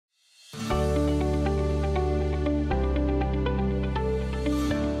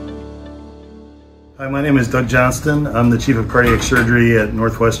Hi, my name is Doug Johnston. I'm the Chief of Cardiac Surgery at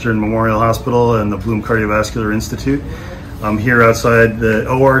Northwestern Memorial Hospital and the Bloom Cardiovascular Institute. I'm here outside the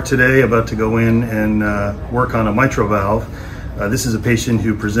OR today, about to go in and work on a mitral valve. This is a patient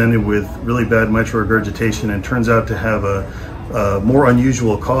who presented with really bad mitral regurgitation and turns out to have a more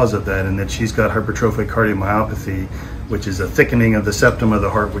unusual cause of that, in that she's got hypertrophic cardiomyopathy, which is a thickening of the septum of the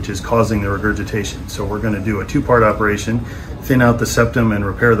heart, which is causing the regurgitation. So we're going to do a two-part operation, thin out the septum and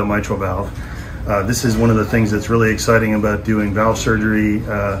repair the mitral valve. This is one of the things that's really exciting about doing valve surgery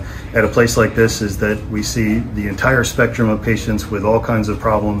at a place like this, is that we see the entire spectrum of patients with all kinds of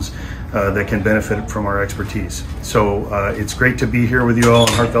problems that can benefit from our expertise. So it's great to be here with you all on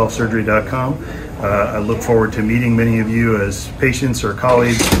HeartValveSurgery.com. I look forward to meeting many of you as patients or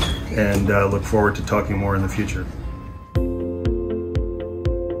colleagues, and look forward to talking more in the future.